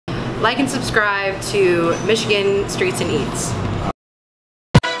like and subscribe to Michigan Streets and Eats.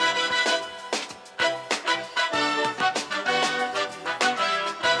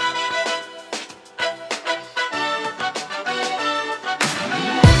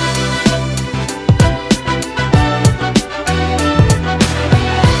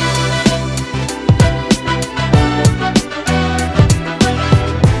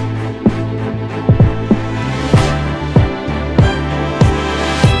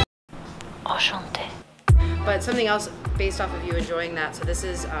 But something else based off of you enjoying that, so this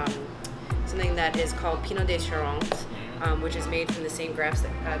is something that is called Pinot de Charente, which is made from the same grapes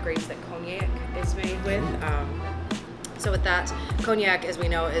that cognac is made with. So with that, cognac, as we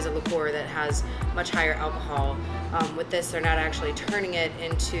know, is a liqueur that has much higher alcohol. With this, they're not actually turning it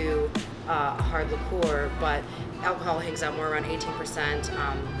into a hard liqueur, but alcohol hangs out more around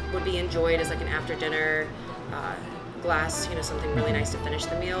 18%. Would be enjoyed as like an after dinner glass, you know, something really nice to finish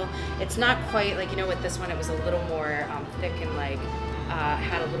the meal. It's not quite like, you know, with this one it was a little more thick and like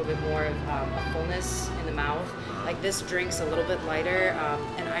had a little bit more of a fullness in the mouth. Like this drink's a little bit lighter,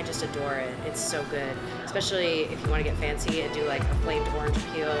 and I just adore it. It's so good, especially if you want to get fancy and do like a flamed orange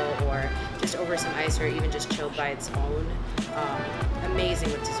peel or just over some ice or even just chilled by its own.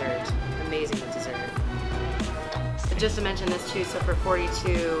 Amazing with dessert. Amazing with dessert. Just to mention this too, so for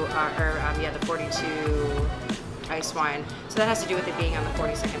 42, the 42 ice wine. So that has to do with it being on the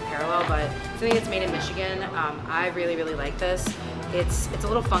 42nd parallel, but something that's made in Michigan. I really, really like this. It's a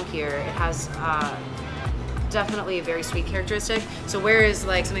little funkier. It has definitely a very sweet characteristic. So whereas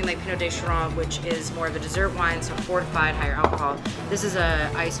like something like Pinot de Charente, which is more of a dessert wine, so fortified, higher alcohol, this is a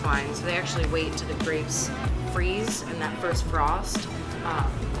ice wine. So they actually wait until the grapes freeze and that first frost,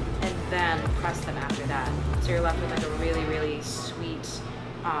 and then press them after that. So you're left with like a really, really sweet,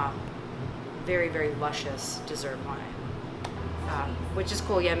 very, very luscious dessert wine, which is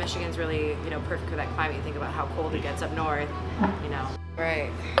cool. Yeah, Michigan's really, you know, perfect for that climate. You think about how cold it gets up north, you know.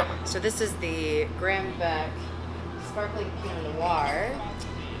 Right. So this is the Graham Beck Sparkling Pinot Noir.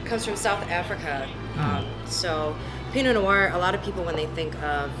 It comes from South Africa. So Pinot Noir, a lot of people when they think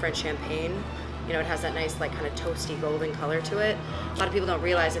of French champagne, you know, it has that nice like kind of toasty golden color to it. A lot of people don't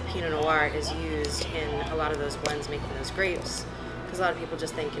realize that Pinot Noir is used in a lot of those blends making those grapes. Because a lot of people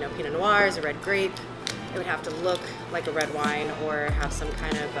just think, you know, Pinot Noir is a red grape. It would have to look like a red wine or have some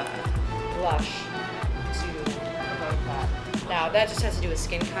kind of blush to evoke that. Now, that just has to do with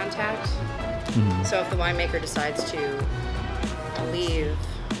skin contact. So if the winemaker decides to leave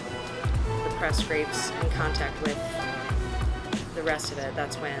the pressed grapes in contact with the rest of it,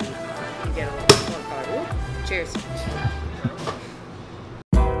 that's when you get a little more color. Ooh, cheers.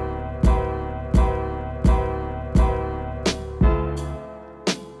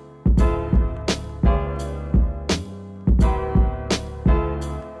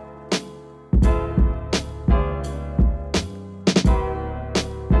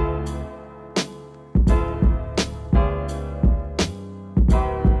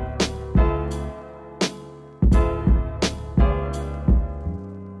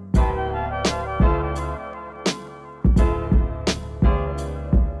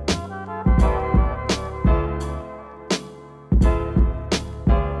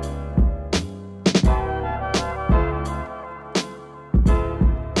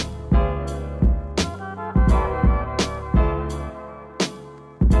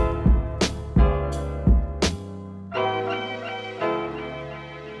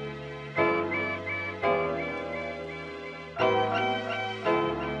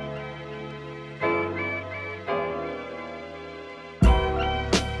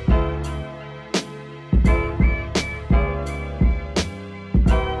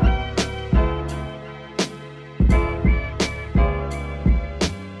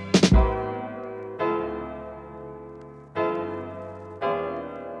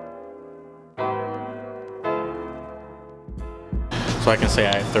 So I can say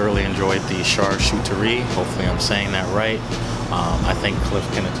I thoroughly enjoyed the charcuterie. Hopefully I'm saying that right. I think Cliff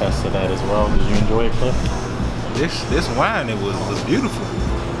can attest to that as well. Did you enjoy it, Cliff? This wine, it was beautiful.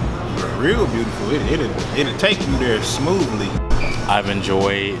 Real beautiful. It'll take you there smoothly. I've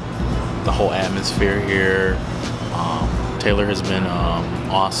enjoyed the whole atmosphere here. Taylor has been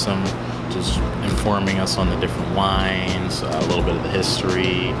awesome, just informing us on the different wines, a little bit of the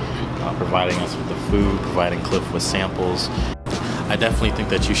history, providing us with the food, providing Cliff with samples. I definitely think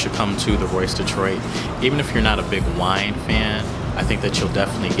that you should come to the Royce Detroit. Even if you're not a big wine fan, I think that you'll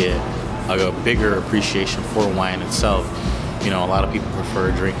definitely get a bigger appreciation for wine itself. You know, a lot of people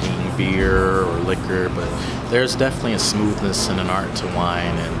prefer drinking beer or liquor, but there's definitely a smoothness and an art to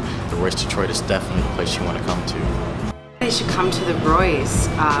wine, and the Royce Detroit is definitely the place you want to come to. guys should come to the Royce.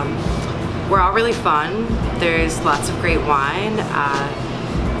 We're all really fun. There's lots of great wine.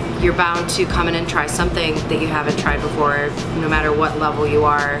 You're bound to come in and try something that you haven't tried before, no matter what level you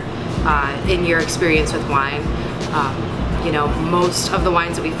are in your experience with wine. You know, most of the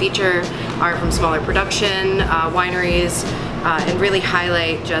wines that we feature are from smaller production wineries and really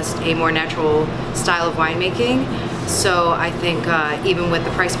highlight just a more natural style of winemaking. So I think even with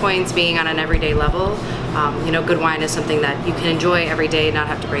the price points being on an everyday level, you know, good wine is something that you can enjoy every day, not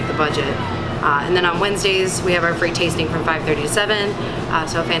have to break the budget. And then on Wednesdays, we have our free tasting from 5:30 to 7,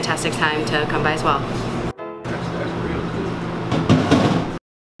 so a fantastic time to come by as well. That's real cool.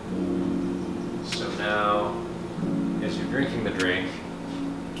 So now, as you're drinking the drink,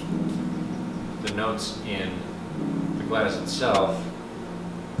 the notes in the glass itself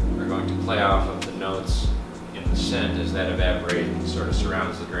are going to play off of the notes in the scent as that evaporates and sort of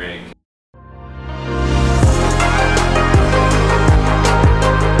surrounds the drink.